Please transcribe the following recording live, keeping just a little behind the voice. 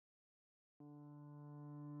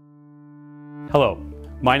Hello,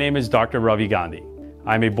 my name is Dr. Ravi Gandhi.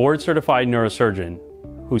 I'm a board-certified neurosurgeon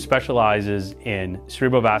who specializes in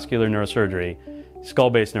cerebrovascular neurosurgery,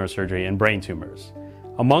 skull-based neurosurgery, and brain tumors.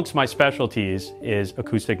 Amongst my specialties is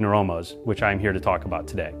acoustic neuromas, which I'm here to talk about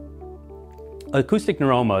today. Acoustic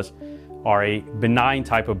neuromas are a benign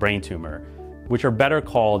type of brain tumor, which are better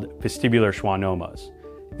called vestibular schwannomas.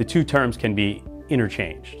 The two terms can be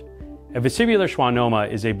interchanged. A vestibular schwannoma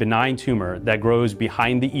is a benign tumor that grows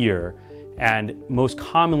behind the ear and most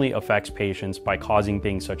commonly affects patients by causing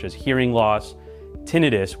things such as hearing loss,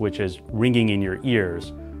 tinnitus, which is ringing in your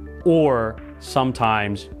ears, or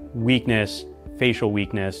sometimes weakness, facial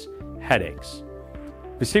weakness, headaches.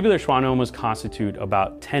 Vestibular schwannomas constitute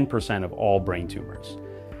about 10% of all brain tumors.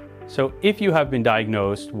 So if you have been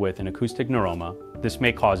diagnosed with an acoustic neuroma, this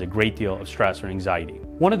may cause a great deal of stress or anxiety.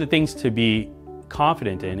 One of the things to be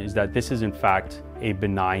confident in is that this is in fact a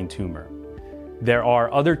benign tumor. There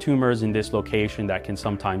are other tumors in this location that can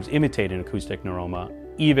sometimes imitate an acoustic neuroma.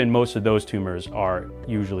 Even most of those tumors are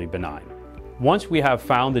usually benign. Once we have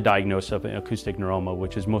found the diagnosis of an acoustic neuroma,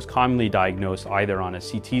 which is most commonly diagnosed either on a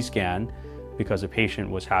CT scan because a patient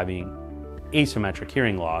was having asymmetric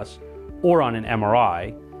hearing loss, or on an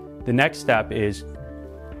MRI, the next step is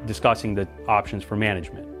discussing the options for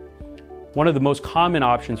management. One of the most common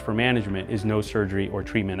options for management is no surgery or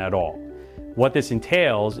treatment at all. What this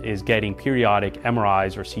entails is getting periodic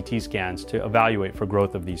MRIs or CT scans to evaluate for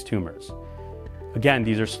growth of these tumors. Again,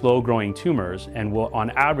 these are slow-growing tumors and will on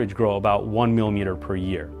average grow about 1 millimeter per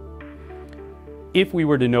year. If we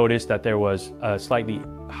were to notice that there was a slightly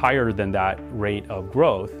higher than that rate of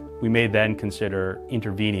growth, we may then consider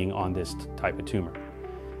intervening on this type of tumor.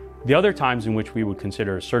 The other times in which we would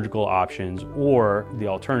consider surgical options or the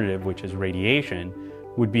alternative, which is radiation,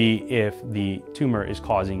 would be if the tumor is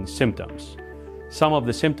causing symptoms. Some of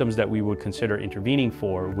the symptoms that we would consider intervening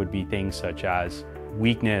for would be things such as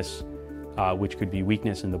weakness, which could be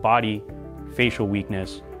weakness in the body, facial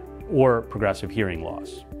weakness, or progressive hearing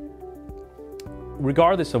loss.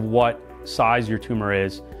 Regardless of what size your tumor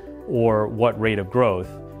is or what rate of growth,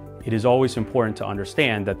 it is always important to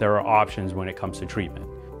understand that there are options when it comes to treatment.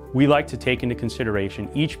 We like to take into consideration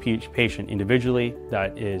each patient individually,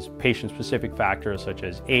 that is patient-specific factors such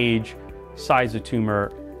as age, size of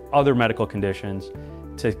tumor, other medical conditions,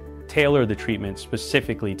 to tailor the treatment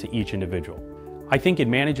specifically to each individual. I think in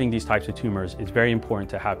managing these types of tumors, it's very important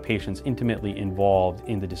to have patients intimately involved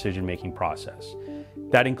in the decision-making process.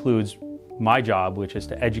 That includes my job, which is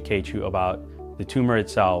to educate you about the tumor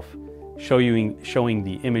itself, showing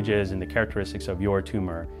the images and the characteristics of your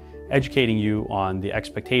tumor, educating you on the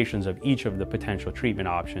expectations of each of the potential treatment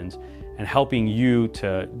options, and helping you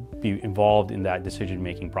to be involved in that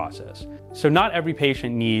decision-making process. So not every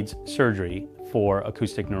patient needs surgery for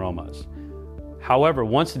acoustic neuromas. However,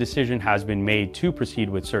 once the decision has been made to proceed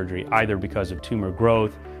with surgery, either because of tumor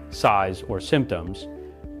growth, size, or symptoms,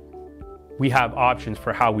 we have options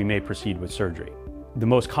for how we may proceed with surgery. The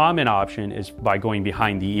most common option is by going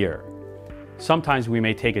behind the ear. Sometimes we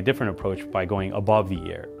may take a different approach by going above the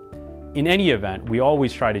ear. In any event, we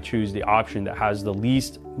always try to choose the option that has the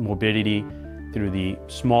least morbidity through the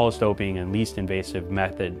smallest opening and least invasive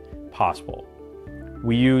method possible.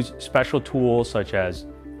 We use special tools such as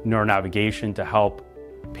neuronavigation to help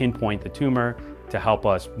pinpoint the tumor, to help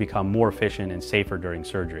us become more efficient and safer during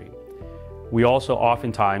surgery. We also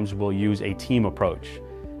oftentimes will use a team approach.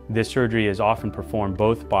 This surgery is often performed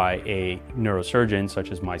both by a neurosurgeon,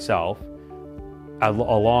 such as myself,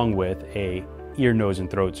 along with a ear, nose, and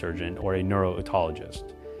throat surgeon or a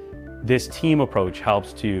neurootologist. This team approach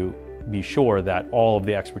helps to be sure that all of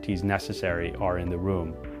the expertise necessary are in the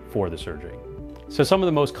room for the surgery. So some of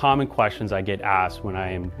the most common questions I get asked when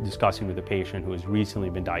I am discussing with a patient who has recently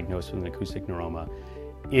been diagnosed with an acoustic neuroma,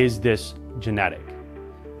 is this genetic?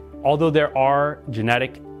 Although there are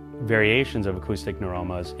genetic variations of acoustic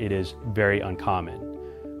neuromas, it is very uncommon.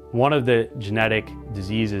 One of the genetic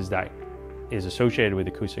diseases that is associated with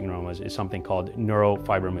acoustic neuromas is something called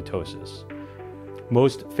neurofibromatosis.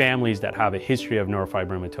 Most families that have a history of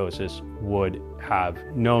neurofibromatosis would have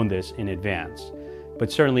known this in advance,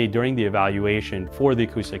 but certainly during the evaluation for the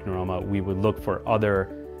acoustic neuroma, we would look for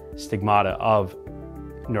other stigmata of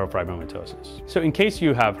neurofibromatosis. So in case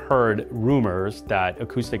you have heard rumors that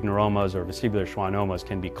acoustic neuromas or vestibular schwannomas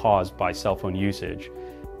can be caused by cell phone usage,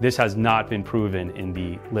 this has not been proven in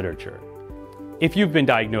the literature. If you've been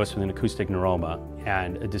diagnosed with an acoustic neuroma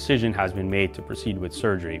and a decision has been made to proceed with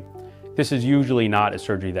surgery, this is usually not a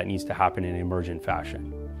surgery that needs to happen in an emergent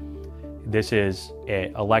fashion. This is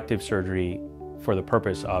an elective surgery for the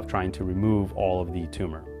purpose of trying to remove all of the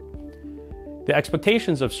tumor. The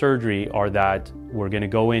expectations of surgery are that we're going to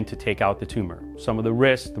go in to take out the tumor. Some of the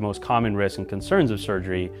risks, the most common risks and concerns of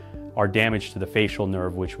surgery are damage to the facial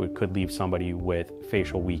nerve, which could leave somebody with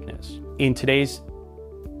facial weakness. In today's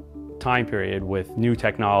time period, with new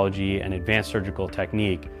technology and advanced surgical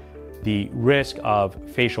technique, the risk of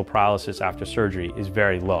facial paralysis after surgery is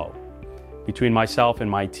very low. Between myself and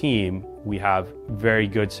my team, we have very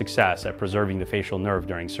good success at preserving the facial nerve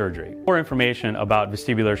during surgery. For more information about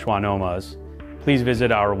vestibular schwannomas, please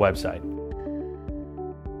visit our website.